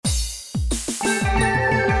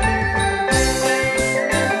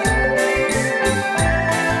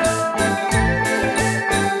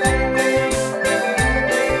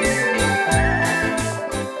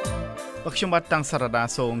ខ្ញុំបាទតាំងសារ៉ាដា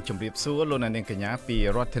សូមជម្រាបសួរលោកអ្នកនាងកញ្ញាពី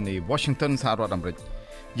រដ្ឋធានី Washington សហរដ្ឋអាមេរិក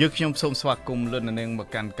យើងខ្ញុំសូមស្វាគមន៍លោកអ្នកនាងមក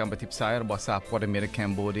កាន់កម្មវិធីផ្សាយរបស់សារព័ត៌មាន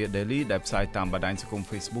Cambodia Daily ដែលផ្សាយតាមបណ្ដាញសង្គម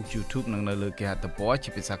Facebook YouTube និងនៅលើគេហទំព័រជា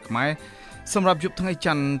ភាសាខ្មែរសម្រាប់យប់ថ្ងៃ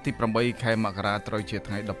ច័ន្ទទី8ខែមករាត្រូវជា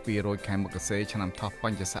ថ្ងៃ12រោចខែមករាឆ្នាំថោះប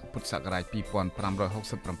ញ្ញស័កពុទ្ធសករាជ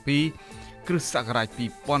2567គ្រិស្តសករាជ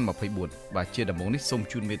2024បាទជាដំបូងនេះសូម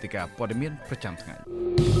ជូនមេតិការព័ត៌មានប្រចាំថ្ងៃ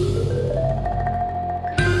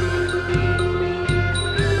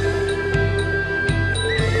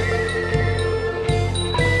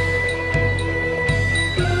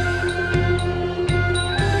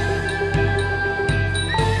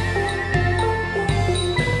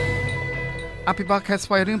អភិបាលខេត្ត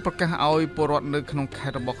ស្វាយរៀងប្រកាសឲ្យពលរដ្ឋនៅក្នុងខេ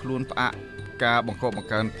ត្តរបស់ខ្លួនផ្អាកការបង្កបង្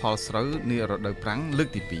កើនផលស្រូវនារដូវប្រាំងលើក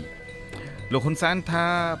ទី2លោកហ៊ុនសែនថា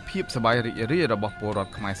ភាពសប្បាយរីករាយរបស់ពលរដ្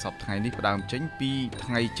ឋខ្មែរសពថ្ងៃនេះផ្ដើមចេញពីថ្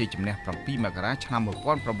ងៃជ័យជំនះ7មករាឆ្នាំ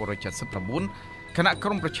1979គណៈក្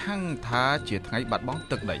រុមប្រឆាំងថាជាថ្ងៃបាត់បង់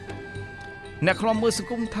ទឹកដីអ្នកខ្លំមើលសង្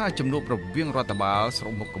គមថាជំនួបរវាងរដ្ឋបាលស្រុ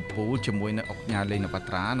កមុខកំពូលជាមួយនឹងអង្គការលេងនវ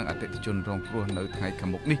ត្រានិងអតិថិជនរងគ្រោះនៅថ្ងៃខា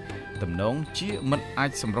ងមុខនេះទំនងជាមិនអា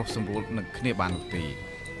ចសម្រុះសម្រួលនឹងគ្នាបាននោះទេ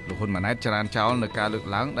លោកហ៊ុនម៉ាណែតចរានចោលនៅការលើក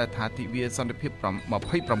ឡើងដែលថាទិវាសន្តិភាព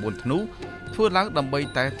29ធ្នូធ្វើឡើងដើម្បី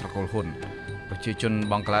តែត្រកូលហ៊ុនប្រជាជន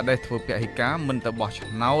បង់ក្លាដេសធ្វើពហិការមិនទៅបោះឆ្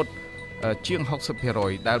នោតជាង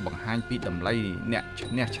 60% ដែលបង្ហាញពីតម្លៃអ្នកឈ្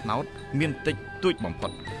នះឆ្នោតមានតិចតួចបំផុ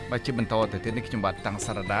តបាទជាបន្តទៅទៀតនេះខ្ញុំបាទតាំង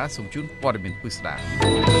សារ៉ាដាសូមជូនព័ត៌មានពិស្ដា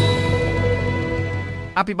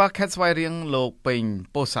អភិបាលខេត្តស្វាយរៀងលោកពេញ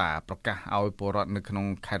ពោសាប្រកាសឲ្យពលរដ្ឋនៅក្នុង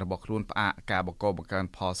ខេត្តរបស់ខ្លួនផ្អាកការបង្កបង្កើន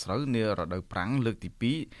ផលស្រូវនារដូវប្រាំងលើកទី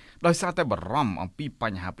2ដោយសារតែបារម្ភអំពីប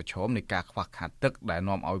ញ្ហាប្រឈមនៃការខ្វះខាតទឹកដែល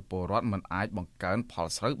នាំឲ្យពលរដ្ឋមិនអាចបង្កើនផល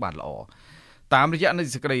ស្រូវបានល្អតាមរយៈនៃ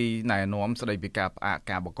សេចក្តីណែនាំស្តីពីការផ្អាក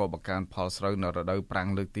ការបង្កបង្កើនផលស្រូវនៅរដូវប្រាំង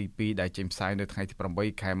លើកទី2ដែលចេញផ្សាយនៅថ្ងៃទី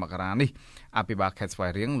8ខែមករានេះអភិបាលខេត្តស្វា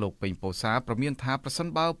យរៀងលោកពេញពោសាព្រមានថាប្រសិន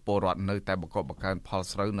បើពលរដ្ឋនៅតែបង្កបង្កើនផល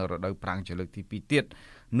ស្រូវនៅរដូវប្រាំងជាលើកទី2ទៀត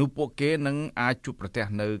នោះពួកគេនឹងអាចជួបប្រទះ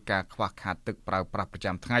នៅការខ្វះខាតទឹកប្រើប្រាស់ប្រ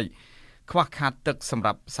ចាំថ្ងៃខ្វះខាតទឹកសម្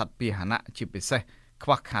រាប់សត្វពាហនៈជាពិសេសខ្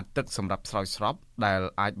វះខាតទឹកសម្រាប់ស្រោចស្រពដែល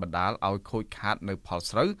អាចបណ្ដាលឲ្យខូចខាតនៅផល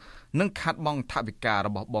ស្រូវនិងខាតបង់ថវិការ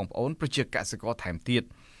បស់បងប្អូនប្រជាកសិករថែមទៀត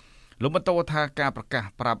លោកបន្តថាការប្រកាស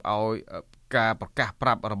ប្រា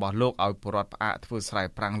ប់របស់លោកឲ្យពលរដ្ឋផ្អាកធ្វើស្រែ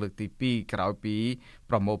ប្រាំងលើកទី2ក្រោយពី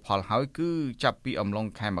ប្រមូលផលហើយគឺចាប់ពីអំឡុង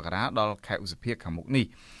ខែមករាដល់ខែឧសភាខាងមុខនេះ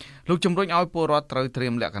លោកជំរុញឲ្យពលរដ្ឋត្រូវត្រៀ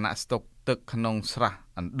មលក្ខណៈស្តុកទឹកក្នុងស្រះ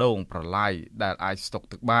អណ្ដូងប្រឡាយដែលអាចស្តុក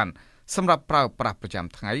ទឹកបានសម្រាប់ប្រើប្រាស់ប្រចាំ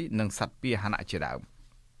ថ្ងៃនិងសត្វពាហនៈជាដើម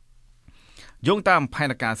យោងតាមផែ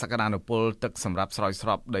នការសក្តានុពលទឹកសម្រាប់ស្រោចស្រ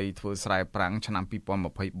ពដីធ្វើស្រែប្រាំងឆ្នាំ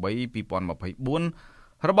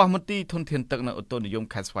2023-2024របស់មន្ទីរធនធានទឹកនៅឧតុនិយម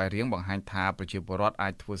ខេត្តស្វាយរៀងបង្ហាញថាប្រជាពលរដ្ឋអា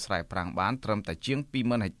ចធ្វើស្រែប្រាំងបានត្រឹមតែជាង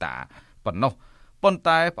 20,000 ហិកតាប៉ុណ្ណោះប៉ុន្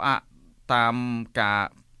តែផ្អែកតា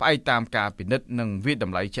មការពិនិត្យនិងវិត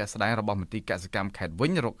ម្លៃជាក់ស្ដែងរបស់មន្ទីរកសិកម្មខេត្តវិ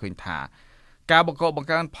ញរកឃើញថាការបង្កបង្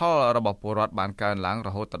កើនផលរបស់ពលរដ្ឋបានកើនឡើងរ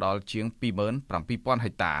ហូតដល់ជាង 27,000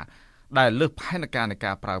 ហិកតាដែលលើសផែនការនៃ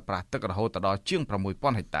ការប្រើប្រាស់ទឹករហូតដល់ជាង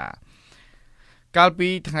 6,000 ហិកតាកាលពី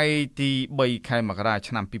ថ្ងៃទី3ខែមករា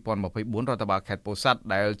ឆ្នាំ2024រដ្ឋបាលខេត្តពោធិ៍សាត់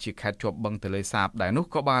ដែលជាខេត្តជាប់បឹងទន្លេសាបដែលនោះ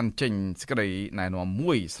ក៏បានចេញសេចក្តីណែនាំ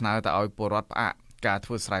មួយស្នើទៅឲ្យពលរដ្ឋផ្អាកការធ្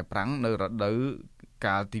វើស្រែប្រាំងនៅរដូវ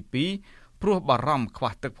កាលទី2ព្រោះបារម្ភខ្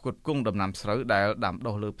វះទឹកផ្គត់ផ្គង់ដំណាំស្រូវដែលដាំ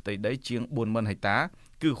ដុះលើផ្ទៃដីជាង 40,000 ហិកតា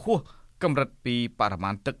គឺហួសកម្រិតពីបរិមា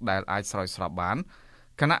ណទឹកដែលអាចស្រោចស្រពបាន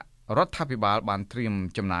គណៈរដ្ឋាភិបាលបានត្រៀម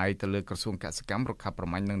ចំណាយទៅលើក្រសួងកសិកម្មរុក្ខាប្រ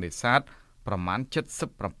មាញ់និងនេសាទប្រមាណ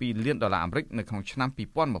$77 លាននៅក្នុងឆ្នាំ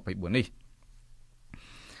2024នេះ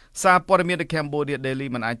សារព័ត៌មាន Cambodia Daily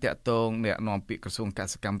មិនអាចតាក់ទងអ្នកនាំពាក្យក្រសួងក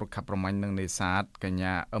សិកម្មរុក្ខាប្រមាញ់និងនេសាទកញ្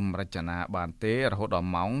ញាអឹមរចនាបានទេរហូតដល់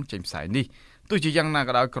ម៉ោងចេញផ្សាយនេះទោះជាយ៉ាងណា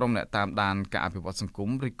ក៏ដោយក្រុមអ្នកតាមដានការអភិវឌ្ឍសង្គម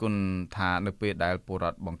រិះគន់ថានៅពេលដែលពលរ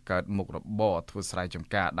ដ្ឋបង្កើតមុខរបរធ្វើស្រែចម្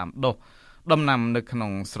ការដាំដុះដំណាំនៅក្នុ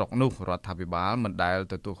ងស្រុកនោះរដ្ឋាភិបាលមិនដែល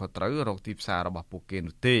ទទួលខុសត្រូវរកទីផ្សាររបស់ពួកគេ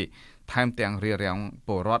នោះទេថែមទាំងរារាំងព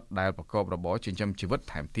លរដ្ឋដែលប្រកបរបរចិញ្ចឹមជីវិត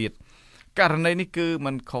ថែមទៀតករណីនេះគឺ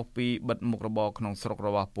មិនខុសពីបិទមុខរបរក្នុងស្រុករ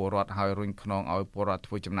បស់ពលរដ្ឋហើយរុញខ្នងឲ្យពលរដ្ឋ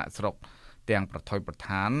ធ្វើចំណាក់ស្រុកទាំងប្រថុយប្រ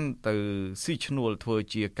ឋានទៅស៊ីឈ្នួលធ្វើ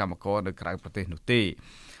ជាកម្មករនៅក្រៅប្រទេសនោះទេ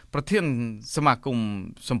ប្រធានសមាគម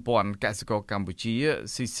សម្ព័ន្ធកសិករកម្ពុជា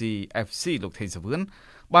CCFC លោកថេសវឿន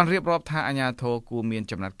បានរៀបរាប់ថាអាជ្ញាធរគួរមាន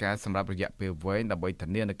ចំណាត់ការសម្រាប់រយៈពេលវែងដើម្បីធា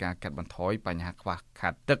នានឹងការកាត់បន្ថយបញ្ហាខ្វះខា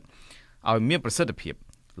តទឹកឲ្យមានប្រសិទ្ធភាព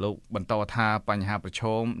លោកបន្តថាបញ្ហាប្រឈ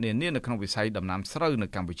មនានានៅក្នុងវិស័យដំណាំស្រូវនៅ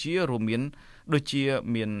កម្ពុជារួមមានដូចជា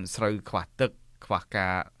មានស្រូវខ្វះទឹកខ្វះកា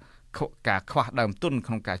រខ្វះដើមទុន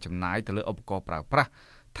ក្នុងការចំណាយទៅលើឧបករណ៍ប្រើប្រាស់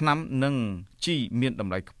ថ្នាំនិងជីមានត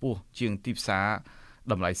ម្លៃខ្ពស់ជាងទីផ្សារ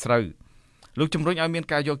តម្លៃស្រូវ លោកជំរុញឲ្យមាន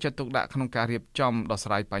ការយកចិត្តទុកដាក់ក្នុងការរៀបចំដោះ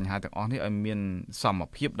ស្រាយបញ្ហាទាំងអស់នេះឲ្យមានសម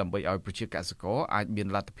ភាពដើម្បីឲ្យប្រជាកសិករអាចមាន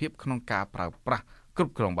លទ្ធភាពក្នុងការប្រើប្រាស់គ្រ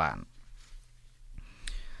ប់គ្រងបាន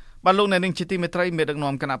បាទលោកអ្នកនាងជាទីមេត្រីមេដឹក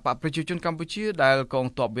នាំគណៈបកប្រជាជនកម្ពុជាដែលកង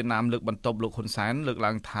ទ័ពវៀតណាមលើកបន្ទប់លោកហ៊ុនសែនលើក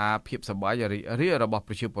ឡើងថាភាពសប្បាយរីករាយរបស់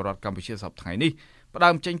ប្រជាពលរដ្ឋកម្ពុជាសប្តាហ៍ថ្ងៃនេះផ្ដើ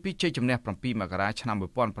មចេញពីជ័យជំនះ7មករាឆ្នាំ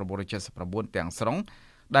1979ទាំងស្រុង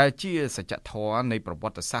ដែលជាសច្ចធម៌នៃប្រវ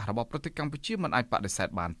ត្តិសាស្ត្ររបស់ប្រទេសកម្ពុជាមិនអាចបដិសេធ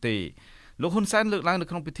បានទេលោកហ៊ុនសែនលើកឡើងនៅ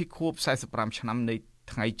ក្នុងពិធីខួប45ឆ្នាំនៃ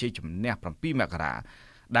ថ្ងៃជ័យជំនះ7មករា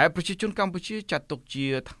ដែលប្រជាជនកម្ពុជាចាត់ទុកជា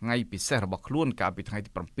ថ្ងៃពិសេសរបស់ខ្លួនកាលពីថ្ងៃទី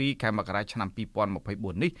7ខែមករាឆ្នាំ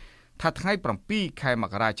2024នេះថាថ្ងៃ7ខែម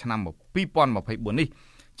ករាឆ្នាំ2024នេះ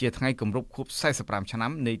ជាថ្ងៃគម្រប់ខួប45ឆ្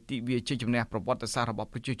នាំនៃទិវាជ័យជំនះប្រវត្តិសាស្ត្ររបស់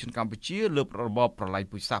ប្រជាជនកម្ពុជាលើរបបប្រល័យ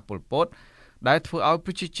ពូជសាសន៍ប៉ុលពតដែលធ្វើឲ្យ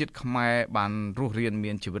ប្រជាជាតិខ្មែរបានរស់រាន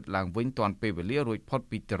មានជីវិតឡើងវិញទាន់ពេលវេលារួចផុត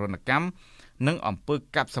ពីទរណកម្មនិងអំពើ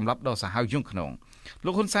កាប់សម្លាប់ដ៏សាហាវយង់ឃ្នងលោ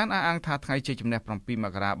កហ៊ុនសែនអះអាងថាថ្ងៃជ័យជំនះ7ម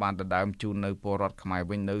ករាបានដណ្ដើមជូននៅពលរដ្ឋខ្មែរ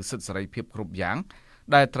វិញនៅសិទ្ធិសេរីភាពគ្រប់យ៉ាង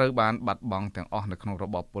ដែលត្រូវបានបាត់បង់ទាំងអស់នៅក្នុងរ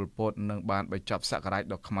បបប៉ុលពតនិងបានបញ្ចប់សក្តានុព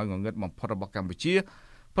លដ៏ខ្មៅងងឹតបំផុតរបស់កម្ពុជា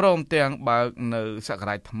ព្រមទាំងបើកនៅសក្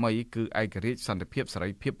តានុពលថ្មីគឺឯករាជ្យសន្តិភាពសេរី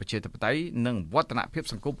ភាពប្រជាធិបតេយ្យនិងវឌ្ឍនភាព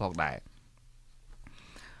សង្គមផងដែរ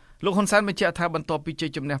លោកហ៊ុនសែនបញ្ជាក់ថាបន្ទាប់ពីជ័យ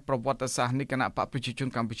ជំនះប្រវត្តិសាស្ត្រនេះគណៈបកប្រជាជន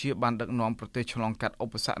កម្ពុជាបានដឹកនាំប្រទេសឆ្លងកាត់ឧ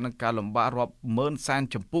បសគ្គនិងការលំបាករាប់ម៉ឺនសែន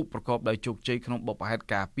ជំពូកប្រកបដោយជោគជ័យក្នុងបុព្វហេតុ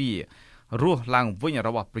ការពាររស់ឡើងវិញរ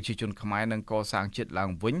បស់ប្រជាជនខ្មែរនិងកសាងជាតិឡើង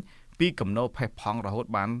វិញពីគំនរផេះផង់រហូត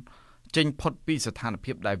បានចេញផុតពីស្ថាន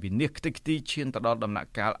ភាពដែលវិនាសខ្ទេចខ្ទីឈានទៅដល់ដំណាក់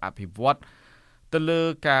កាលអភិវឌ្ឍទៅលើ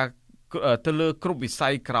គ្រប់វិស័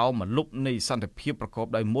យក្រោមម្លប់នៃសន្តិភាពប្រកប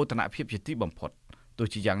ដោយមោទនភាពជាទីបំផុតទោះ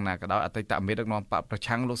ជាយ៉ាងណាក៏ដោយអតីតមេដឹកនាំបកប្រ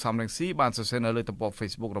ឆាំងលោកសំរងស៊ីបានសរសេរនៅលើទំព័រ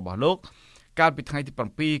Facebook របស់លោកកាលពីថ្ងៃទី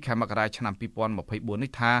7ខែមករាឆ្នាំ2024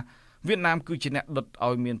នេះថាវៀតណាមគឺជាអ្នកដុត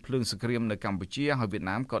ឲ្យមានភ្លើងសង្គ្រាមនៅកម្ពុជាហើយវៀត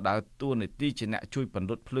ណាមក៏ដើរតួនាទីជាអ្នកជួយពន្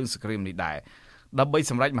លត់ភ្លើងសង្គ្រាមនេះដែរដើម្បី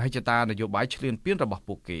សម្រេចមហិច្ឆតានយោបាយឈ្លានពានរបស់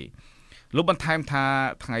ពួកគេលោកបន្ថែមថា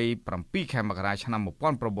ថ្ងៃ7ខែមករាឆ្នាំ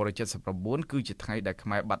1979គឺជាថ្ងៃដែលខ្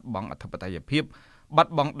មែរបាត់បង់អធិបតេយ្យភាពបា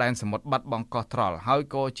ត់បង់ដែនសមុទ្របាត់បង់កោះត្រល់ហើយ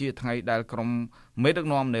ក៏ជាថ្ងៃដែលក្រុមមេដឹក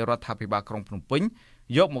នាំនៃរដ្ឋាភិបាលក្រុងភ្នំពេញ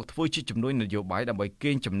យកមកធ្វើជាជំនួយនយោបាយដើម្បី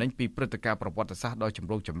កេងចំណេញពីព្រឹត្តិការណ៍ប្រវត្តិសាស្ត្រដ៏ចម្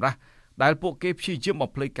រូងចម្រាសដែលពួកគេព្យាយាមបំ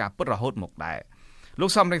ភ្លេចការពិតរហូតមកដែរលោក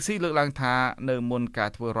សំរងស៊ីលើកឡើងថានៅមុនការ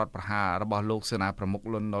ធ្វើរដ្ឋប្រហាររបស់លោកសេនាប្រមុខ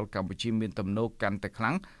លន់នល់កម្ពុជាមានទំនោរកាន់តែខ្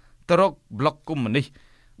លាំងទៅរកប្លុកកុម្មុយនីស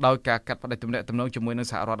ដោយការកាត់ផ្តាច់ទំនាក់ទំនងជាមួយនឹង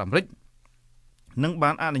សហរដ្ឋអាមេរិកនិង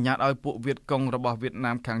បានអនុញ្ញាតឲ្យពួកវៀតកុងរបស់វៀត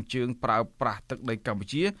ណាមខាងជើងប្រើប្រាស់ទឹកដីកម្ពុ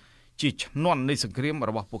ជាជាឈ្នន់នៃសង្គ្រាម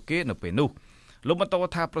របស់ពួកគេនៅពេលនោះលោកបន្ត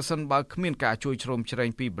ថាប្រសិនបើគ្មានការជួយជ្រោមជ្រែង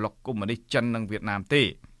ពីប្លុកកុម្មុយនីសចិននិងវៀតណាមទេ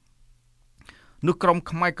នោះក្រុម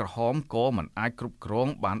ខ្មែរក្រហមក៏មិនអាចគ្រប់គ្រង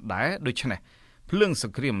បានដែរដូច្នេះភ្លើងស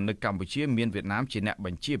ង្គ្រាមនៅកម្ពុជាមានវៀតណាមជាអ្នកប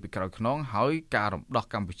ញ្ជាពីក្រោយខ្នងហើយការរំដោះ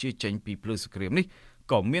កម្ពុជាចេញពីភ្លើងសង្គ្រាមនេះ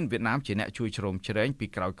ក៏មានវៀតណាមជាអ្នកជួយជ្រោមជ្រែងពី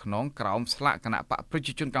ក្រោយខ្នងក្រោមស្លាកគណៈបកប្រ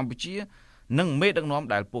ជាជនកម្ពុជានិងមេដឹកនាំ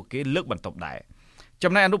ដែលពួកគេលើកបន្ទប់ដែរ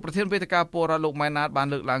ចំណែកអនុប្រធានវេទិកាពលរដ្ឋលោកម៉ែនណាតបាន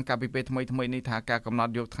លើកឡើងកាលពីពេលថ្មីនេះថាការកំណ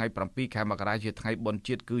ត់យកថ្ងៃ7ខែមករាជាថ្ងៃបុណ្យ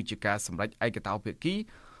ជាតិគឺជាការសម្រេចឯកតោភាគី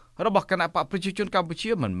របស់គណៈបកប្រជាជនកម្ពុ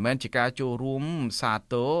ជាមិនមែនជាការចូលរួមសា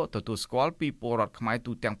ទរទទួលស្គាល់ពីពលរដ្ឋខ្មែរ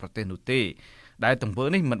ទូទាំងប្រទេសនោះទេដែលទង្វើ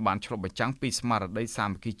នេះមិនបានឆ្លុះបញ្ចាំងពីស្មារតីសា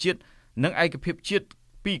មគ្គីជាតិនិងឯកភាពជាតិ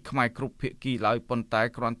ពីខ្មែរគ្រប់ភាគីឡើយប៉ុន្តែ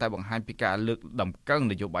គ្រាន់តែបង្ហាញពីការលើកតម្កើង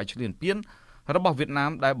នយោបាយឈ្លានពានរបស់វៀតណា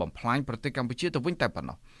មដែលបំផ្លាញប្រទេសកម្ពុជាទៅវិញតែប៉ុណ្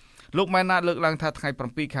ណោះលោកម៉ែនណាតលើកឡើងថាថ្ងៃ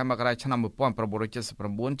7ខែមករាឆ្នាំ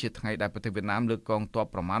1979ជាថ្ងៃដែលប្រទេសវៀតណាមលើកកងទ័ព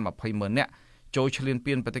ប្រមាណ20,000នាក់ចូលឈ្លាន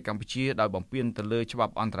ពានប្រទេសកម្ពុជាដោយបំពានទៅលើច្បា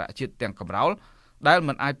ប់អន្តរជាតិទាំងកំរោលដែល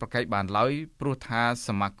មិនអាចប្រកែកបានឡើយព្រោះថាស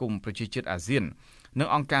មាគមប្រជាជាតិអាស៊ាននិង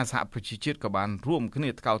អង្គការសហប្រជាជាតិក៏បានរួមគ្នា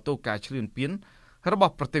ថ្កោលទោសការឈ្លានពានរប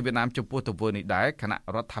ស់ប្រទេសវៀតណាមចំពោះទង្វើនេះដែរគណៈ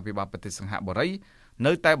រដ្ឋាភិបាលប្រទេសសិង្ហបុរី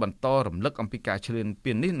នៅតែបន្តរំលឹកអំពីការឈ្លាន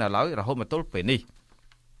ពាននេះនៅឡើយរហូតមកទល់ពេលនេះ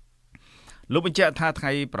លោកបញ្ជាក់ថាថ្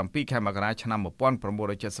ងៃ7ខែមករាឆ្នាំ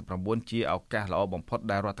1979ជាឱកាសល្អបំផុត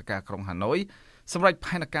ដែលរដ្ឋការក្រុងហាណូយសម្រាប់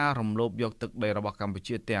ផែនការរំលោភយកទឹកដីរបស់កម្ពុ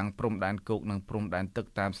ជាទាំងព្រំដែនគោកនិងព្រំដែនទឹក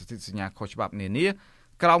តាមសន្ធិសញ្ញាខុសច្បាប់នានា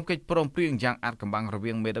ក្រោមកិច្ចព្រមព្រៀងយ៉ាងអាថ៌កំបាំងរ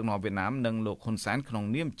វាងមេដឹកនាំវៀតណាមនិងលោកហ៊ុនសែនក្នុង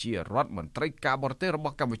នាមជារដ្ឋមន្ត្រីការបរទេសរប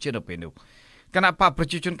ស់កម្ពុជានៅពេលនោះគណៈបកប្រ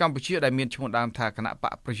ជាជនកម្ពុជាដែលមានឈ្មោះដើមថាគណៈប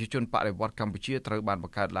កប្រជាជនបដិវត្តកម្ពុជាត្រូវបានប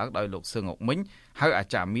ង្កើតឡើងដោយលោកសឿងអុកមិញហើយអា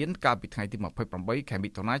ចារ្យមានកាលពីថ្ងៃទី28ខែមិ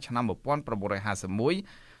ថុនាឆ្នាំ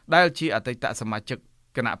1951ដែលជាអតីតសមាជិក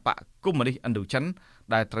គណៈបកកុម្មុយនីសឥណ្ឌូចិន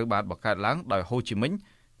ដែលត្រូវបានបង្កើតឡើងដោយហូជីមិញ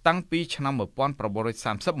តាំងពីឆ្នាំ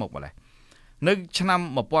1930មកម្ល៉េះនៅឆ្នាំ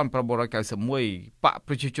1991បក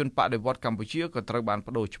ប្រជាជនបដិវត្តកម្ពុជាក៏ត្រូវបានប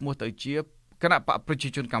ដូរឈ្មោះទៅជាគណៈបកប្រជា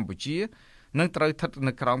ជនកម្ពុជា នឹងត្រូវស្ថិត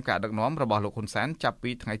នៅក្រោមការដឹកនាំរបស់លោកហ៊ុនសែនចាប់ពី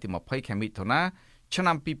ថ្ងៃទី20ខែមិថុនាឆ្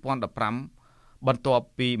នាំ2015បន្ទាប់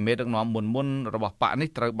ពីមេដឹកនាំមុនរបស់បកនេះ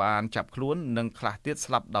ត្រូវបានចាប់ខ្លួននិងខ្លះទៀត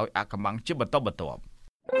ស្លាប់ដោយអាកំបាំងជាបន្តបន្ទាប់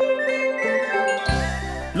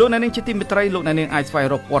លោកអ្នកនាងជាទីមេត្រីលោកអ្នកនាងអាចស្វែង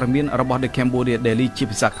រកព័ត៌មានរបស់ The Cambodia Daily ជា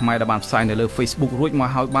ភាសាខ្មែរដែលបានផ្សាយនៅលើ Facebook រួចមក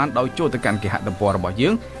ហើយបានដោយចូលទៅកាន់គេហទំព័ររបស់យើ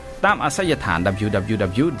ងតាមអាសយដ្ឋាន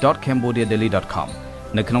www.cambodiadaily.com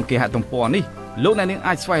នៅក្នុងគេហទំព័រនេះលោកអ្នកនាង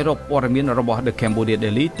អាចស្វែងរកព័ត៌មានរបស់ The Cambodia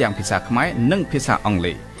Daily ទាំងភាសាខ្មែរនិងភាសាអង់គ្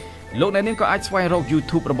លេសលោកអ្នកនាងក៏អាចស្វែងរក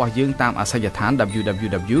YouTube របស់យើងតាមអាសយដ្ឋាន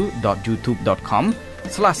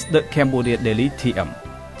www.youtube.com/thecambodiadaily.tm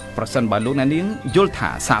ប្រសិនបើលោកអ្នកនាងយល់ថា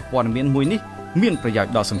សារព័ត៌មានមួយនេះមានប្រយោជ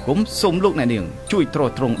ន៍ដល់សង្គមសូមលោកអ្នកនាងជួយទ្រ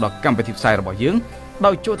ទ្រង់ដល់កម្មវិធីផ្សាយរបស់យើង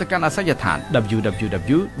ដោយចូលទៅកាន់អាសយដ្ឋាន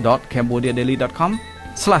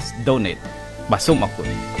www.cambodiadaily.com/donate បាទសូមអរគុណ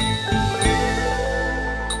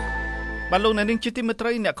បាទលោកអ្នកនាងជាទីមេត្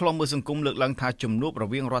រីអ្នកខ្លំមើលសង្គមលើកឡើងថាជំនួបរ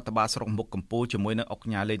វាងរដ្ឋបាលស្រុកមុខកំពូលជាមួយនឹងអង្គ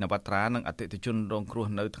ការលេខនវត្រានិងអតិថិជនរងគ្រោះ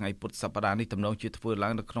នៅថ្ងៃពុធសប្តាហ៍នេះទំនងជាធ្វើឡើ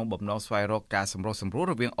ងនៅក្នុងបំណងស្វែងរកការសម្រុះសម្រួល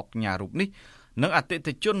រវាងអង្គការរូបនេះនិងអតិ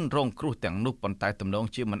ថិជនរងគ្រោះទាំងនោះប៉ុន្តែទំនង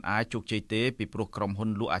ជាមិនអាចជោគជ័យទេពីព្រោះក្រុមហ៊ុន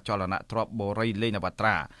លក់អចលនទ្រព្យបូរីលេខនវត្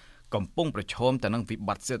រាកំពុងប្រឈមទៅនឹងវិប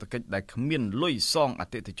ត្តិសេដ្ឋកិច្ចដែលគ្មានលុយសងអ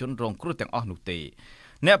តិថិជនរងគ្រោះទាំងអស់នោះទេ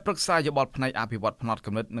អ្នកប្រឹក្សាយោបល់ផ្នែកអភិវឌ្ឍផ្នត់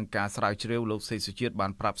គំនិតនិងការស្រាវជ្រាវលោកសេសុជាតិបា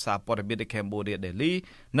នប្រាប់សារព័ត៌មាន The Cambodia Daily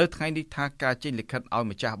នៅថ្ងៃនេះថាការចេញលិខិតឲ្យ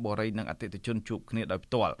ម្ចាស់បូរីនិងអតិថិជនជួបគ្នាដោយ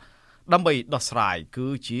ផ្ទាល់ដើម្បីដោះស្រាយគឺ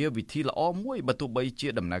ជាវិធីល្អមួយបើទោះបីជា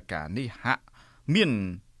ដំណើរការនេះហាក់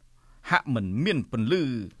មិនមានពន្លឺ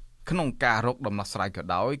ក្នុងការរកដំណោះស្រាយក៏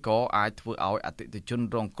ដោយក៏អាចធ្វើឲ្យអតិថិជន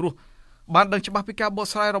រងគ្រោះបានដឹងច្បាស់ពីការបក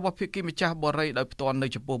ស្រាយរបស់ភាគីម្ចាស់បរិយាដោយផ្ទាល់នៅ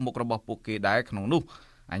ចំពោះមុខរបស់ពួកគេដែរក្នុងនោះ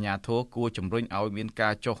អាជ្ញាធរគួរជំរុញឲ្យមានកា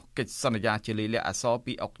រចុះកិច្ចសន្យាជាលាយលក្ខណ៍អក្សរ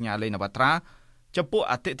ពីអង្គការលេខនវត្រាចំពោះ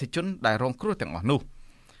អតិថិជនដែលរងគ្រោះទាំងអស់នោះ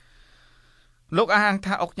លោកអះអាង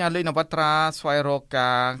ថាអង្គការលេខនវត្រាស្វែងរកកា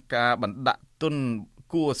របណ្ដាក់ទុន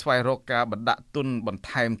គួរស្វែងរកការបណ្ដាក់ទុនបន្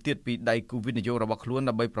ថែមទៀតពីដៃគូវិនិយោគរបស់ខ្លួន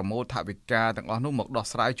ដើម្បីប្រមូលថវិកាទាំងអស់នោះមកដោះ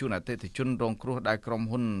ស្រាយជូនអតិថិជនរងគ្រោះដែលក្រុម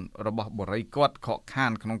ហ៊ុនរបស់បរិយាគាត់ខកខា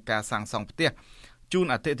នក្នុងការសាងសង់ផ្ទះជូន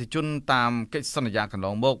អតិថិជនតាមកិច្ចសន្យាកន្ល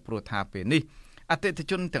ងមកព្រោះថាពេលនេះអតិថិ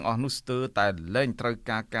ជនទាំងអស់នោះស្ទើរតែលែងត្រូវ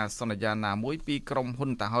ការសន្យាណាមួយពីក្រុមហ៊ុន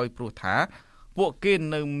ទៅហើយព្រោះថាពួកគេ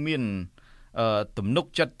នៅមានទំនុក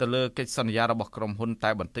ចិត្តទៅលើកិច្ចសន្យារបស់ក្រុមហ៊ុនតែ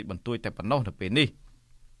បន្តិចបន្តួចតែប៉ុណ្ណោះនៅពេលនេះ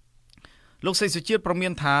លោកសេសុជាតិប្រមា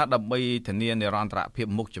នថាដើម្បីធានានិរន្តរភាព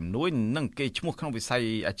មុខជំនួយនិងកេរ្តិ៍ឈ្មោះក្នុងវិស័យ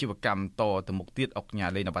អាជីវកម្មតទៅមុខទៀតអង្គការ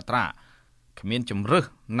លេខនវត្រាគ្មានជំរើស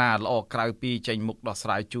ណាល្អក្រៅពីចេញមុខដោះស្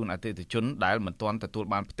រាយជូនអតិថិជនដែលមិនទាន់ទទួល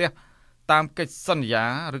បានផ្ទះតាមកិច្ចសន្យា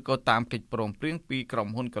ឬក៏តាមកិច្ចព្រមព្រៀងពីក្រុម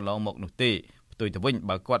ហ៊ុនកន្លងមកនោះទេផ្ទុយទៅវិញ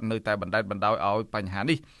បើគាត់នៅតែបណ្តែតបណ្ដោយឲ្យបញ្ហា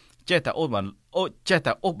នេះចេះតែអូសប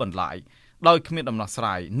ន្លាយដោយគ្មានដំណោះស្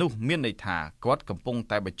រាយនោះមានន័យថាគាត់កំពុង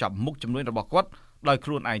តែបញ្ចប់មុខជំនួយរបស់គាត់ដោយខ្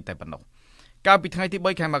លួនឯងតែប៉ុណ្ណោះកាលពីថ្ងៃទី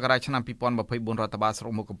3ខែមករាឆ្នាំ2024រដ្ឋបាលស្រុ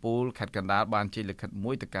កមុខកំពូលខេត្តកណ្ដាលបានចេញលិខិត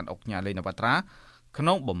មួយទៅកាន់អង្គការលេខនវត្រាក្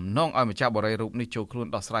នុងបំណងឲ្យម្ចាស់បរិយារូបនេះចូលខ្លួន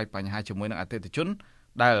ដោះស្រាយបញ្ហាជាមួយនឹងអតិថិជន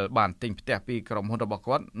ដែលបានទិញផ្ទះពីក្រុមហ៊ុនរបស់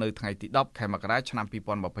គាត់នៅថ្ងៃទី10ខែមករាឆ្នាំ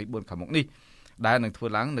2024ខាងមុខនេះដែលនឹងធ្វើ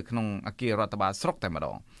ឡើងនៅក្នុងអគាររដ្ឋបាលស្រុកតែម្ដ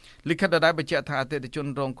ងលិខិតដែលបញ្ជាក់ថាអតិថិជន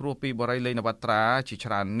រងគ្រោះពីបរិយាលេខនវត្រាជា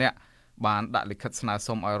ច្រើនអ្នកបានដាក់លិខិតស្នើ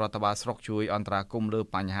សុំឲ្យរដ្ឋបាលស្រុកជួយអន្តរាគមន៍លើ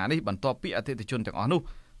បញ្ហានេះបន្ទាប់ពីអតិថិជនទាំងអស់នោះ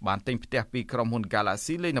បានទិញផ្ទះពីក្រុមហ៊ុន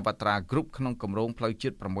Galaxy លេខនវត្រា Group ក្នុងគម្រោងផ្លូវជា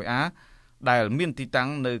តិ 6A ដែលមានទីតាំង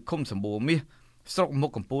នៅឃុំសម្បូរមាសស្រុកមុ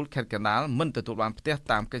ខកំពូលខេត្តកណ្ដាលមិនទទួលបានផ្ទះ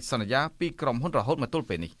តាមកិច្ចសន្យាពីក្រុមហ៊ុនរហូតមកទល់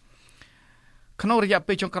ពេលនេះក្នុងរយៈ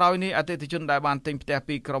ពេលចុងក្រោយនេះអតិថិជនដែលបានទិញផ្ទះ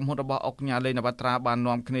ពីក្រុមហ៊ុនរបស់អង្គការលេខនវត្រាបាន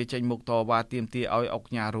នាំគ្នាចេញមុខតវ៉ាទាមទារឲ្យអង្គ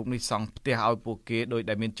ការរូបនេះសង់ផ្ទះឲ្យពួកគេដោយ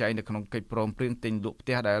ដែលមានចែងនៅក្នុងកិច្ចព្រមព្រៀងទិញលក់ផ្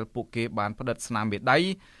ទះដែលពួកគេបានផ្តិតស្នាមមេដៃ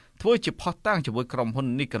ធ្វើជាផុសតាំងជាមួយក្រុមហ៊ុន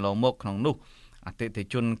នេះកន្លងមកក្នុងនោះអតិថិ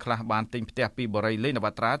ជនខ្លះបានទិញផ្ទះពីបរិយាលេខនវ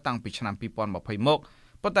ត្រាតាំងពីឆ្នាំ2020មក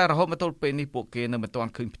ប៉ុន្តែរហូតមកទល់ពេលនេះពួកគេនៅមិនទា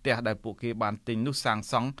ន់ឃើញផ្ទះដែលពួកគេបានទិញនោះសាង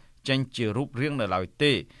សង់ចេញជារូបរាងនៅឡើយ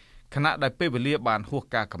ទេខណៈដែលពេលវេលាបានហួស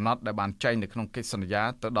ការកំណត់ដែលបានចែងនៅក្នុងកិច្ចសន្យា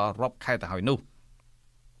ទៅដល់រាប់ខែទៅហើយនោះ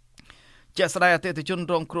ជាក់ស្ដែងអតិថិជន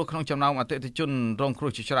រងគ្រោះក្នុងចំណោមអតិថិជនរងគ្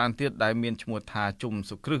រោះជាច្រើនទៀតដែលមានឈ្មោះថាជុំ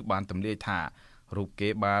សុគ្រឹះបានទម្លាយថារូបគេ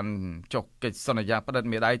បានចុះកិច្ចសន្យាផ្តិត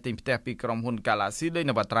មេដៃទិញផ្ទះពីក្រុមហ៊ុន Galaxy លេខ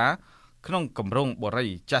នវត្រាក្នុងគម្រោងបូរី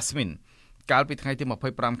Jasmine កាលពីថ្ងៃទី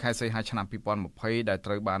25ខែសីហាឆ្នាំ2020ដែល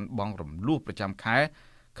ត្រូវបានបង់រំលោះប្រចាំខែ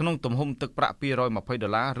ក្នុងទំហំទឹកប្រាក់$220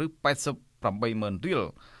ឬ88,000រៀល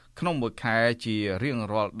ក្នុងមួយខែជារៀង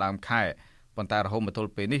រាល់ដើមខែប៉ុន្តែរហូតមកទ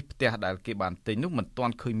ល់ពេលនេះផ្ទះដែលគេបានទិញនោះមិនទា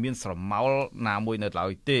ន់ឃើញមានស្រមោលណាមួយនៅឡើ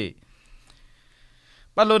យទេ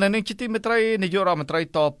បាទលោកអ្នកនាងជាទីមេត្រីនាយករដ្ឋមន្ត្រី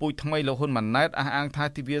តពូជថ្មីលោកហ៊ុនម៉ាណែតអះអាងថា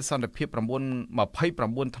ទិវាសន្តិភាព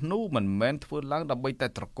929ធ្នូមិនមែនធ្វើឡើងដើម្បីតែ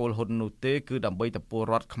ត្រកូលហ៊ុននោះទេគឺដើម្បីតែពល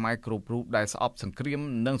រដ្ឋខ្មែរគ្រប់រូបដែលស្អប់សង្គ្រាម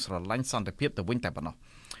និងស្រឡាញ់សន្តិភាពទៅវិញតែប៉ុណ្ណោះ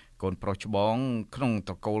កូនប្រុសច្បងក្នុង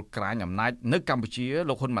ត្រកូលក្រាញអំណាចនៅកម្ពុជា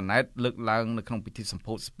លោកហ៊ុនម៉ាណែតលើកឡើងនៅក្នុងពិធីសម្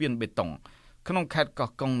ពោធស្ពានបេតុងក្នុងខេត្តកោះ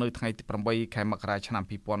កុងនៅថ្ងៃទី8ខែមករាឆ្នាំ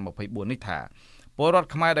2024នេះថាពលរដ្ឋ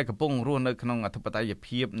ខ្មែរដែលកំពុងរស់នៅក្នុងអធិបតេយ្យ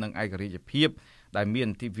ភាពនិងឯករាជ្យភាពដែលមាន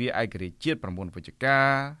ទិវាឯករាជ្យជាតិ9វិច្ឆិកា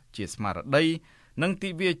ជាស្មារតីនិងទិ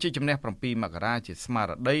វាជ័យជំនះ7មករាជាស្មា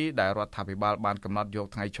រតីដែលរដ្ឋាភិបាលបានកំណត់យក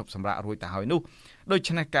ថ្ងៃឈប់សម្រាករួចទៅហើយនោះដូ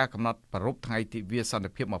ច្នេះការកំណត់ប្រារព្ធថ្ងៃទិវាសន្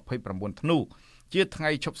តិភាព29ធ្នូជាថ្ងៃ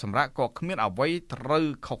ឈប់សម្រាកក៏គ្មានអ្វីត្រូវ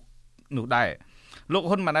ខុសនោះដែរលោក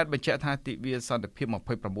ហ៊ុនម៉ាណែតបញ្ជាក់ថាទិវាសន្តិភាព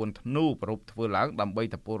29ធ្នូប្រារព្ធធ្វើឡើងដើម្បី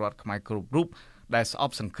តែពលរដ្ឋខ្មែរគ្រប់រូបដែលស្អ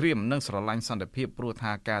ប់សង្គ្រាមនិងស្រឡាញ់សន្តិភាពព្រោះ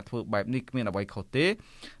ថាការធ្វើបែបនេះគ្មានអ្វីខុសទេ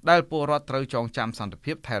ដែលពលរដ្ឋត្រូវចងចាំសន្តិ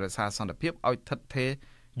ភាពថែរក្សាសន្តិភាពឲ្យថិតថេរ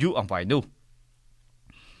យូរអង្វែងនោះ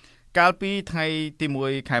កាលពីថ្ងៃទី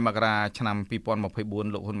1ខែមករាឆ្នាំ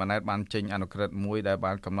2024លោកហ៊ុនម៉ាណែតបានចេញអនុក្រឹត្យមួយដែល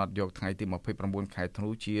បានកំណត់យកថ្ងៃទី29ខែធ្នូ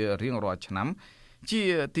ជារៀងរាល់ឆ្នាំជា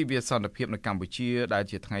ទិវាសន្តិភាពនៅកម្ពុជាដែល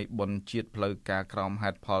ជាថ្ងៃបុណ្យជាតិផ្លូវការក្រមហេ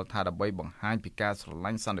តុផលថាដើម្បីបង្ហាញពីការស្រ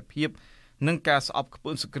ឡាញ់សន្តិភាពនិងការស្អប់ខ្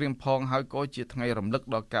ពើមសង្គ្រាមផងហើយក៏ជាថ្ងៃរំលឹក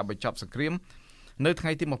ដល់ការបញ្ចប់សង្គ្រាមនៅថ្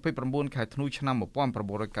ងៃទី29ខែធ្នូឆ្នាំ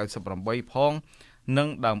1998ផងនិង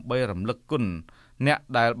ដើម្បីរំលឹកគុណអ្នក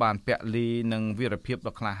ដែលបានពលីនិងវីរភាព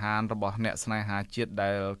ដ៏ក្លាហានរបស់អ្នកស្នេហាជាតិដែ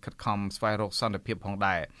លខិតខំស្វែងរកសន្តិភាពផង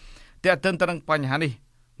ដែរតែទន្ទឹមនឹងបញ្ហានេះ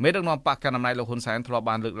មេដឹកនាំបកកណ្ដាលអំណាចលោកហ៊ុនសែនធ្លាប់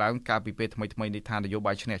បានលើកឡើងកាលពីពេលថ្មីៗនេះថានយោ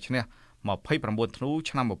បាយឈ្នះ29ធ្នូ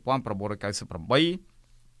ឆ្នាំ1998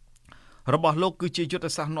របស់លោកគឺជាយុទ្ធ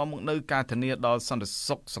សាស្ត្រនាំមកនៅការធានាដល់សន្តិ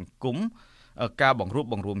សុខសង្គមការបង្រួប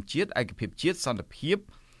បង្រួមជាតិឯកភាពជាតិសន្តិភាព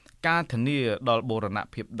ការធានាដល់បូរណ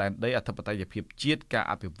ភាពដែនដីអធិបតេយ្យភាពជាតិការ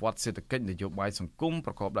អភិវឌ្ឍសេដ្ឋកិច្ចនយោបាយសង្គម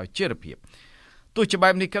ប្រកបដោយចីរភាពទោះជាបែ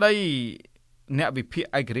បនេះក្តីអ្នកវិភាគ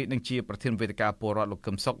ឯករាជ្យនឹងជាប្រធានវេទិកាពលរដ្ឋលោក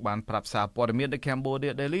កឹមសុខបានប្រាប់សារព័ត៌មាននៅ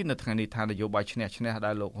Cambodia Daily នៅថ្ងៃនេះថានយោបាយឈ្នះ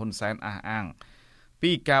ដែលលោកហ៊ុនសែនអះអាង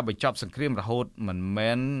ពីការបញ្ចប់សង្គ្រាមរហូតមិន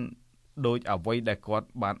មែនដោយអ្វីដែលគាត់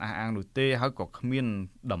បានអះអាងនោះទេហើយក៏គ្មាន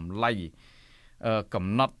តម្លៃកំ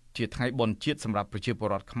ណត់ជាថ្ងៃបុណ្យជាតិសម្រាប់ប្រជាពល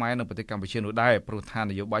រដ្ឋខ្មែរនៅប្រទេសកម្ពុជានោះដែរព្រោះថាន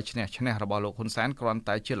យោបាយឈ្នះរបស់លោកហ៊ុនសែនគ្រាន់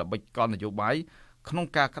តែជាល្បិចកលនយោបាយក្នុង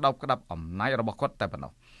ការក្តោបក្តាប់អំណាចរបស់គាត់តែប៉ុណ្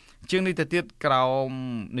ណោះជាងនេះទៅទៀតក្រោម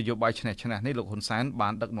នយោបាយឈ្នះនេះលោកហ៊ុនសែនបា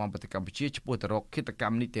នដឹកនាំប្រទេសកម្ពុជាឆ្ពោះទៅរកឃាតក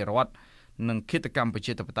ម្មនីតិរដ្ឋនិងឃាតកម្មប្រ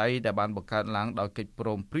ជាធិបតេយ្យដែលបានបង្កើតឡើងដោយកិច្ចព្រ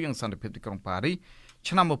មព្រៀងសន្តិភាពទីក្រុងប៉ារីស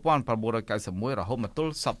ឆ្នាំ1991រហូតមកទ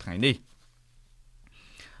ល់សប្តាហ៍ថ្ងៃនេះ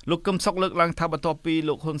លោកកឹមសុខលើកឡើងថាបន្ទាប់ពី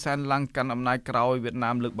លោកហ៊ុនសែនឡើងកាន់អំណាចក្រោយវៀត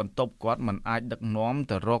ណាមលើកបន្ទប់គាត់មិនអាចដឹកនាំ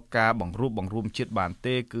ទៅរកការបង្រួបបង្រួមជាតិបាន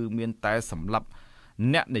ទេគឺមានតែសម្រាប់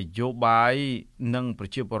អ្នកនយោបាយនិងប្រ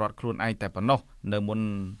ជាពលរដ្ឋខ្លួនឯងតែប៉ុណ្ណោះនៅមុន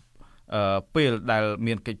ពេលដែល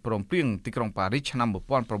មានកិច្ចព្រមព្រៀងទីក្រុងប៉ារីសឆ្នាំ1991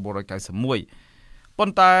ប៉ុ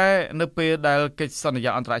ន្តែនៅពេលដែលកិច្ចសន្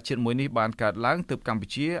យាអន្តរជាតិមួយនេះបានកើតឡើងទើបកម្ពុ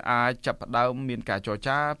ជាអាចចាប់ផ្ដើមមានការចរ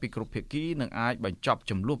ចាពីគ្រប់ភាគីនិងអាចបញ្ចប់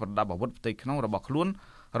ចំនួនប្រដាប់អាវុធផ្ទៃក្នុងរបស់ខ្លួន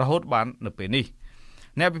រហូតបាននៅពេលនេះ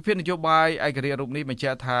អ្នកវិភាគនយោបាយឯករាជ្យរូបនេះបញ្ជា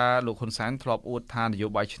ក់ថាលោកហ៊ុនសែនធ្លាប់អួតថានយោ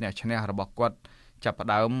បាយឈ្នះរបស់គាត់ចាប់ផ្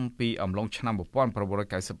ដើមពីអំឡុងឆ្នាំ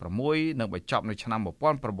1996និងបញ្ចប់នៅឆ្នាំ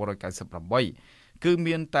1998គឺ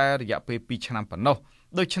មានតែរយៈពេល2ឆ្នាំប៉ុណ្ណោះ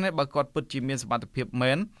ដូច្នេះបើគាត់ពិតជាមានសមត្ថភាព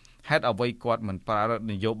មែនហេតុអ្វីគាត់មិនប្រើ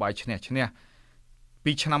នយោបាយឈ្នះ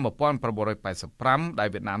ពីឆ្នាំ1985ដែល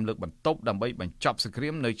វៀតណាមលើកបន្ទប់ដើម្បីបញ្ចប់សង្គ្រា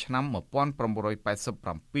មនៅឆ្នាំ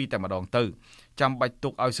1987តែម្ដងទៅចាំបាច់ទុ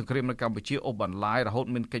កឲ្យសង្គ្រាមនៅកម្ពុជាអូសបន្លាយរហូត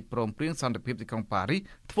មានកិច្ចព្រមព្រៀងសន្តិភាពទីក្រុងប៉ារីស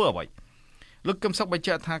ធ្វើអ្វីលោកកឹមសុខបញ្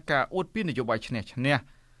ជាក់ថាការអួតពីនយោបាយឈ្នះ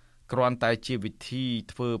គ្រាន់តែជាវិធី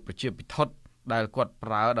ធ្វើប្រជាពិធដែលគាត់ប្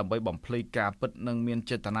រើដើម្បីបំភ្លៃការពិតនិងមាន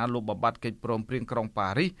ចេតនាលុបបំបាត់កិច្ចព្រមព្រៀងក្រុងប៉ា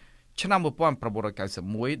រីសឆ្នាំ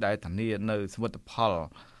1991ដែលធានានៅសមិទ្ធផល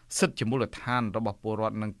សិទ្ធិជាមូលដ្ឋានរបស់ពលរ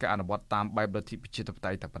ដ្ឋនិងការអនុវត្តតាមបែបលទ្ធិប្រជាធិប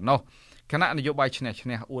តេយ្យតែប៉ុណ្ណោះគណៈនយោបាយឈ្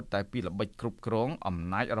នះអួតតែពីល្បិចគ្រប់គ្រងអំ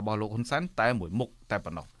ណាចរបស់លោកហ៊ុនសែនតែមួយមុខតែ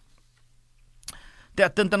ប៉ុណ្ណោះតែ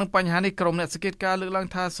ទន្ទឹមនឹងបញ្ហានេះក្រុមអ្នកសង្កេតការណ៍លើកឡើង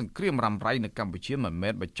ថាសង្គ្រាមរ៉ាំរ៉ៃនៅកម្ពុជាមិនមែ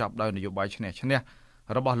នបញ្ចប់ដោយនយោបាយឈ្នះ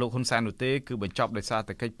របស់លោកហ៊ុនសែននោះទេគឺបញ្ចប់ដោយសារ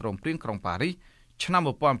តែកិច្ចព្រមព្រៀងក្រុងប៉ារីសឆ្នាំ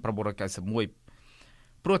1991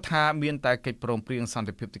ព្រោះថាមានតែកិច្ចព្រមព្រៀងសន្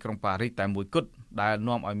តិភាពទីក្រុងប៉ារីសតែមួយគត់ដែល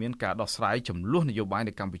នាំឲ្យមានការដោះស្រាយចំនួននយោបាយ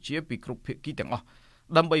នៅកម្ពុជាពីគ្រប់ភាគីទាំងអស់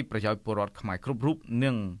ដើម្បីប្រយោជន៍ពលរដ្ឋខ្មែរគ្រប់រូប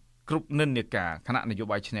និងគ្រប់និន្នាការគណៈនយោ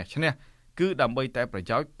បាយឈ្នះគឺដើម្បីតែប្រ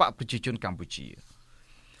យោជន៍បកប្រជាជនកម្ពុជា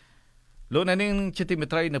លោកអ្នកនាងជាទីមេ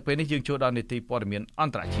ត្រីនៅពេលនេះយើងចូលដល់នីតិព័ត៌មានអ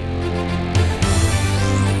ន្តរជាតិ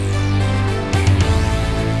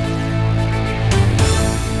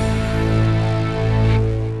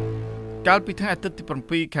កាលពីថ្ងៃអាទិត្យទី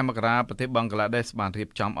7ខែមករាប្រទេសបង់ក្លាដេសបានរៀប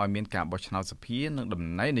ចំឲ្យមានការបោះឆ្នោតសភានិងតំ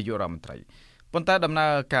ណែងនាយករដ្ឋមន្ត្រីប៉ុន្តែដំណើ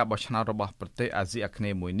រការបោះឆ្នោតរបស់ប្រទេសអាស៊ីអាគ្នេ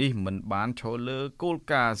យ៍មួយនេះមិនបានឈរលើគោល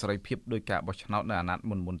ការណ៍សេរីភាពដោយការបោះឆ្នោតនៅអាណត្តិ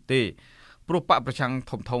មុនទេព្រោះបកប្រឆាំង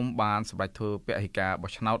ធំបានសម្រេចធ្វើពហិការ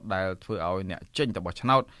បោះឆ្នោតដែលធ្វើឲ្យអ្នកចេញទៅបោះឆ្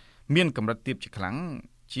នោតមានកម្រិតទាបជាខ្លាំង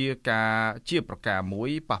ជាប្រការមួយ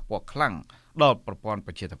ប៉ះពាល់ខ្លាំងដល់ប្រព័ន្ធ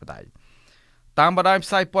ប្រជាធិបតេយ្យតាមបណ្ដាញផ្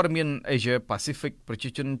សាយព័ត៌មាន Asia Pacific ប្រជា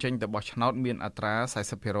ជនចេញទៅបោះឆ្នោតមានអត្រា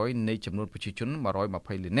 40% នៃចំនួនប្រជាជន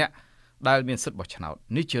120លាននាក់ដែលមានសិទ្ធិបោះឆ្នោត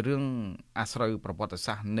នេះជារឿងអាស្រូវប្រវត្តិ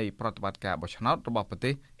សាស្ត្រនៃប្រតិបត្តិការបោះឆ្នោតរបស់ប្រ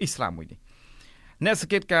ទេសអ៊ីស្លាមមួយនេះអ្នកស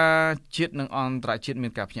ង្កេតការណ៍ជាតិនិងអន្តរជាតិមា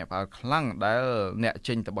នការភ្ញាក់ផ្អើលខ្លាំងដែលអ្នក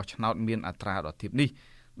ចេញទៅបោះឆ្នោតមានអត្រាដ៏ទាបនេះ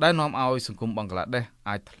ដែលនាំឲ្យសង្គមបង់ក្លាដេស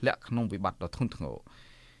អាចធ្លាក់ក្នុងវិបត្តិដ៏ធ្ងន់ធ្ងរ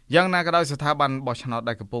យ៉ាងណាក៏ដោយស្ថាប័នបោះឆ្នោត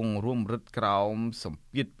ដែលកំពុងរួមរឹតក្រោមសម្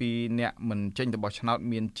ពាធពីអ្នកមិនចេញទៅបោះឆ្នោត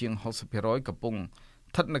មានជាង 60% កំពុង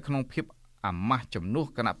ស្ថិតនៅក្នុងភាពអាម៉ាស់ជំនួស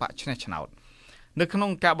គណៈបកឈ្នះឆ្នោតនៅក្នុ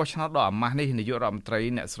ងការបោះឆ្នោតដ៏អាម៉ាស់នេះនាយករដ្ឋមន្ត្រី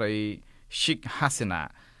អ្នកស្រី Sheikh Hasina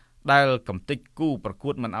ដែលកំទេចគូប្រកួ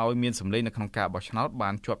តមិនឲ្យមានសម្លេងនៅក្នុងការបោះឆ្នោតបា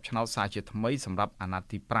នជាប់ឆ្នោតសារជាថ្មីសម្រាប់អាណត្តិ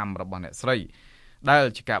ទី5របស់អ្នកស្រីដែល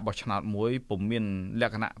ជាការបោះឆ្នោតមួយពុំមានល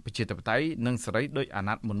ក្ខណៈប្រជាធិបតេយ្យនិងសេរីដោយអាណ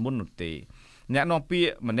ត្តិមុននោះទេអ្នកនាំពាក្យ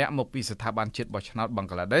ម្នាក់មកពីស្ថាប័នជាតិបោះឆ្នោតបង់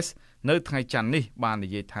ក្លាដេសនៅថ្ងៃច័ន្ទនេះបាននិ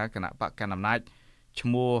យាយថាគណៈបកកណ្ដាលអំណាចឈ្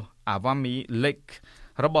មោះ Awami League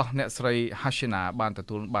របស់អ្នកស្រី Hashina បានទ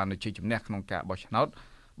ទួលបានជ័យជំនះក្នុងការបោះឆ្នោត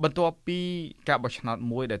បន្ទាប់ពីការបោះឆ្នោត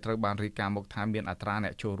មួយដែលត្រូវបានរាយការណ៍មកថាមានអត្រាអ្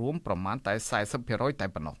នកចូលរួមប្រមាណតែ 40% តែ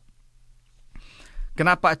ប៉ុណ្ណោះគ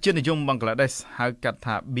ណៈបកជាតិនិយមបង់ក្លាដេសហៅកាត់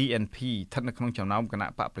ថា BNP ស្ថិតនៅក្នុងចំណោមគណៈ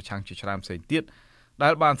បកប្រឆាំងជាច្រើនផ្សេងទៀតដែ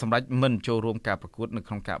លបានសម្រេចមិនចូលរួមការប្រកួតនៅ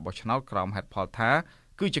ក្នុងការបោះឆ្នោតក្រោមហេតុផលថា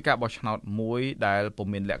គឺជាការបោះឆ្នោតមួយដែលពុំ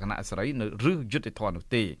មានលក្ខណៈសេរីឬយុត្តិធម៌នោះ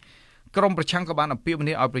ទេក្រុមប្រឆាំងក៏បានអំពាវ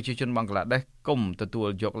នាវឲ្យប្រជាជនបង់ក្លាដេសកុំទទួល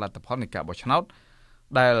យកលទ្ធផលនៃការបោះឆ្នោត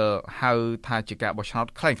ដែលហៅថាជាការបោះឆ្នោត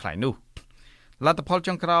คล้ายៗនោះលទ្ធផល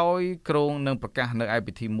ចុងក្រោយក្រុងនឹងប្រកាសនៅឯ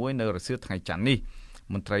ពិធីមួយនៅរសៀលថ្ងៃច័ន្ទនេះ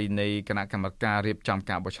មន្ត្រីនៃគណៈកម្មការរៀបចំ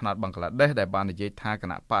ការបោះឆ្នោតបង់ក្លាដេសដែលបាននិយាយថាគ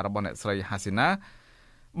ណៈបករបស់អ្នកស្រី Hasina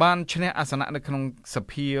បានឈ្នះអាសនៈនៅក្នុងស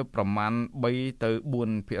ភាប្រមាណ3ទៅ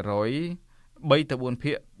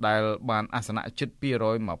4%ដែលបានអាសនៈជិត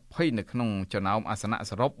220នៅក្នុងចំណោមអាសនៈ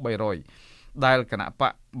សរុប300ដែលគណៈប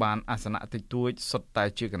កបានអាសនៈតិចតួចសុទ្ធតែ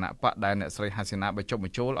ជាគណៈបកដែលអ្នកស្រី Hasina បញ្ចុះប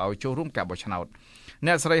ញ្ចូលឲ្យចូលរួមការបោះឆ្នោត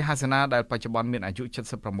អ្នកស្រី Hasina ដែលបច្ចុប្បន្នមានអាយុ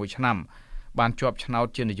76ឆ្នាំបានជាប់ឆ្នោត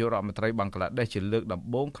ជានាយករដ្ឋមន្ត្រីបង់ក្លាដេសជាលើកដំ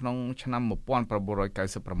បូងក្នុងឆ្នាំ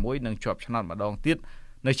1996និងជាប់ឆ្នោតម្ដងទៀត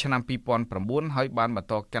នៅឆ្នាំ2009ហើយបានបន្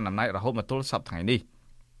តកាន់អំណាចរហូតមកទល់សព្វថ្ងៃនេះ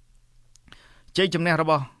ជ័យជំនះរ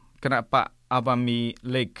បស់គណៈបក Awami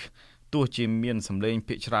League ទោះជាមានសម្លេង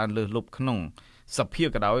ភាគច្រើនលើសលប់ក្នុងសភា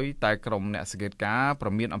ក៏ដោយតែក្រុមអ្នកសង្កេតការណ៍ប្រ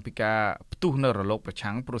មានអំពីការផ្ទុះនៅរលកប្រ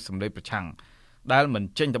ឆាំងព្រោះសម្លេងប្រឆាំងដែលមិន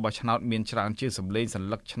ចេញទៅបោះឆ្នោតមានច្រើនជាសម្លេងសន្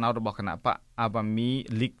លឹកឆ្នោតរបស់គណៈបក Awami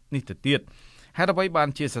League នេះទៅទៀតហេតុអ្វីបាន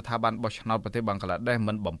ជាស្ថាប័នបោះឆ្នោតប្រទេសបង់ក្លាដេស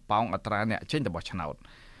មិនបំផោងអត្រាអ្នកចេញទៅបោះឆ្នោត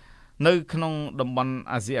នៅក្នុងតំបន់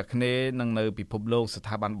អាស៊ីអាគ្នេយ៍និងនៅពិភពលោកស្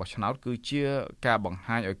ថាប័នបោះឆ្នោតគឺជាការបង្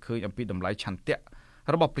ហាញឲ្យឃើញអំពីតម្លៃឆន្ទៈ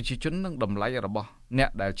របស់ប្រជាជននិងតម្លៃរបស់អ្នក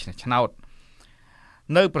ដែលឈ្នះឆ្នោត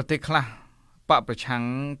នៅប្រទេសខ្លះបកប្រឆាំង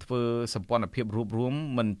ធ្វើសម្ព័ន្ធភាពរួបរวม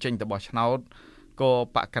មិនចេញទៅបោះឆ្នោតក៏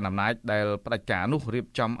បកកណ្ដាលអំណាចដែលផ្ដាច់ការនោះរៀប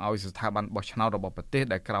ចំឲ្យស្ថាប័នបោះឆ្នោតរបស់ប្រទេស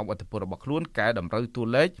ដែលក្រោមឥទ្ធិពលរបស់ខ្លួនកែតម្រូវតួ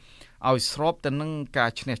លេខឲ្យស្របទៅនឹងការ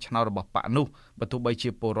ឈ្នះឆ្នោតរបស់បកនោះបើទោះបីជា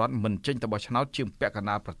ពលរដ្ឋមិនចេញទៅបោះឆ្នោតជាពាក់កណ្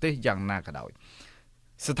ដាលប្រទេសយ៉ាងណាក៏ដោយ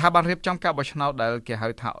ស្ថាប័នរៀបចំការបោះឆ្នោតដែលគេហៅ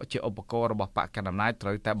ថាជាឧបករណ៍របស់បកកណ្ដាលអំណាចត្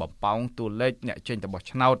រូវតែបំផោងតួលេខអ្នកចេញទៅបោះ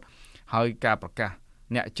ឆ្នោតហើយការប្រកាស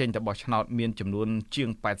អ្នកចេញទៅបោះឆ្នោតមានចំនួនជាង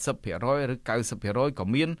 80% ឬ 90% ក៏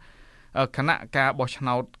មានគណៈការបោះឆ្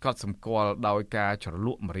នោតកត់សម្គាល់ដោយការជ្រល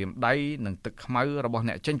ក់ម្រាមដៃនិងទឹកខ្មៅរបស់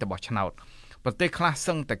អ្នកចេញទៅបោះឆ្នោតប្រទេសខ្លះ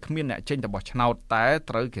សឹងតែគ្មានអ្នកចេញទៅបោះឆ្នោតតែ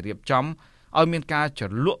ត្រូវគេរៀបចំឲ្យមានការជ្រ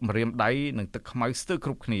លក់ម្រាមដៃនិងទឹកខ្មៅស្ទើរគ្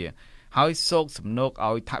រប់គ្នាហើយសោកសំណូក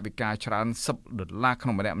ឲ្យថវិកាច្រើន$10ក្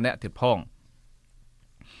នុងម្នាក់ទៀតផង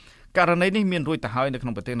ករណីនេះមានរួចទៅហើយនៅក្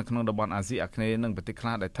នុងប្រទេសនៅក្នុងតំបន់អាស៊ីអាគ្នេយ៍និងប្រទេសខ្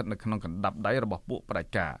លះដែលស្ថិតនៅក្នុងកណ្ដាប់ដៃរបស់ពួកផ្ដា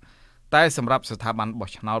ច់ការតែសម្រាប់ស្ថាប័នបោះ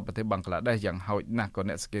ឆ្នោតប្រទេសបង់ក្លាដេសយ៉ាងហោចណាស់ក៏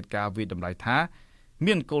អ្នកសង្កេតការណ៍វិតម្លៃថា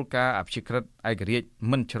មានគោលការណ៍អព្យាក្រឹតឯករាជ្យ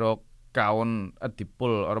មិនជ្រកកោនឥទ្ធិព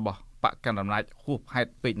លរបស់បកកណ្ដាលអំណាចហួសហេ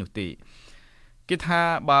តុពេកនោះទេគេថា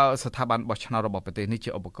បើស្ថាប័នបោះឆ្នោតរបស់ប្រទេសនេះជា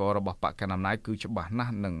ឧបករណ៍របស់បកកណ្ដាលអំណាចគឺច្បាស់ណា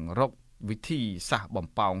ស់នឹងរកវិធីសាស្ត្របំ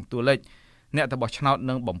ផោងតួលេខអ្នកទៅបោះឆ្នោត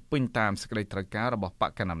នឹងបំពេញតាមសេចក្តីត្រូវការរបស់ប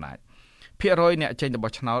កកណ្ដាលអំណាចភាគរយអ្នកចេញទៅ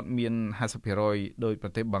បោះឆ្នោតមាន 50% ដោយប្រ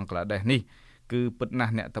ទេសបង់ក្លាដេសនេះគឺពិតណា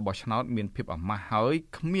ស់អ្នកទៅបោះឆ្នោតមានភាពអាម៉ាស់ហើយ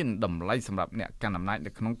គ្មានតម្លៃសម្រាប់អ្នកកាន់អំណាច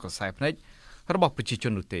នៅក្នុងក្រសែភ្នែករបស់ប្រជាជ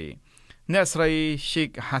ននោះទេ អ្នកស្រី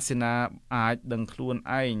Sheikh Hasina អាចដឹងខ្លួន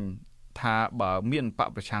ឯងថាបើមានបក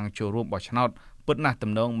ប្រឆាំងចូលរួមបោះឆ្នោតពិតណាស់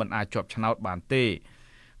ទំនងមិនអាចជាប់ឆ្នោតបានទេ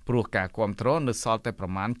ព្រោះការគ្រប់គ្រងនៅសល់តែប្រ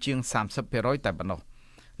មាណជាង 30% តែប៉ុណ្ណោះ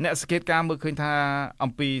អ្នកសង្កេតការណ៍មើលឃើញថា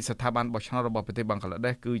អំពីស្ថាប័នបោះឆ្នោតរបស់ប្រទេសបង់ក្លា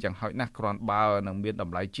ដេសគឺយ៉ាងហោចណាស់គ្រាន់បើនឹងមានត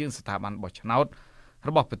ម្លៃជាងស្ថាប័នបោះឆ្នោតរ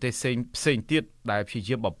បស់ប្រទេសផ្សេងទៀតដែលព្យា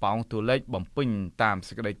យាមបំផាំងតួលេខបំពេញតាម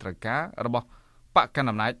សេចក្តីត្រូវការរបស់បកកណ្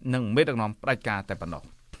ដាលអំណាចនិងមេដឹកនាំផ្ដាច់ការតែប៉ុណ្ណោះ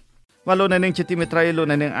បាទលោកអ្នកនាងជាទីមេត្រីលោក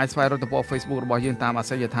អ្នកនាងអាចស្វែងរកទំព័រ Facebook របស់យើងតាមអា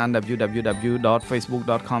សយដ្ឋាន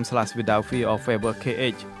www.facebook.com/withoutfearorfavorkh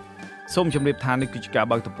សូមជម្រាបថានេះគឺជាការ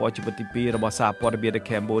បើកទំព័រជីវិតទី2របស់សារព័ត៌មាន The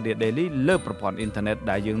Cambodia Daily លើប្រព័ន្ធអ៊ីនធឺណិត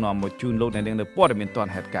ដែលយើងនាំមកជូនលោកអ្នកនាងនៅព័ត៌មានទា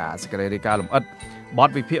ន់ហេតុការណ៍សេចក្តីរាយការណ៍លម្អិតបទ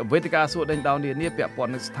វិភាគវេទិកាសួរដេញដោលនានាពាក់ព័ន្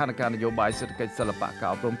ធនឹងស្ថានភាពនយោបាយសេដ្ឋកិច្ចសិល្បៈការ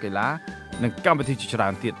អប់រំកីឡានិងកម្មវិធីជាច្រើ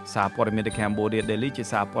នទៀតសារព័ត៌មាន The Cambodia Daily ជា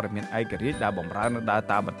សារព័ត៌មានឯករាជ្យដែលបម្រើនិងដើរ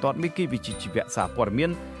តាមបន្ទាត់មីគីវិជ្ជាជីវៈសារព័ត៌មា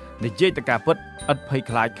ននិយាយទៅការពិតឥតភ័យ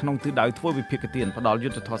ខ្លាចក្នុងទិសដៅធ្វើវិភាគទានផ្ដាល់យុ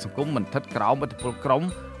ទ្ធធម៌សង្គមមិនថិតក្រោមឥទ្ធិពលក្រុម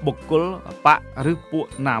បុគ្គលបកឬពួក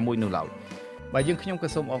ណាមួយនោះឡើយបាទយើងខ្ញុំក៏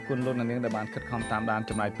សូមអរគុណលោកអ្នកនាងដែលបានខិតខំតាមដាន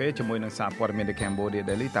ចំណាយពេលជាមួយនឹងសារព័ត៌មាន The Cambodia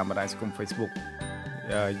Daily តាមបណ្ដាញសង្គម Facebook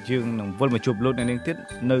យើងនឹងវិលមកជួបលោកអ្នកនាងទៀត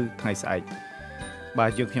នៅថ្ងៃស្អែកបា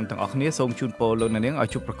ទយើងខ្ញុំទាំងអស់គ្នាសូមជូនពរលោកអ្នកនាងឲ្យ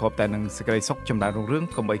ជួបប្រកបតែនឹងសេចក្តីសុខចម្រើនរុងរឿង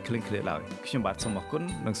កុំបីឃ្លៀងឃ្លាតឡើយខ្ញុំបាទសូមអរគុណ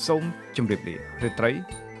និងសូមជម្រាបលារាត្រី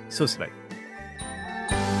សួស្តី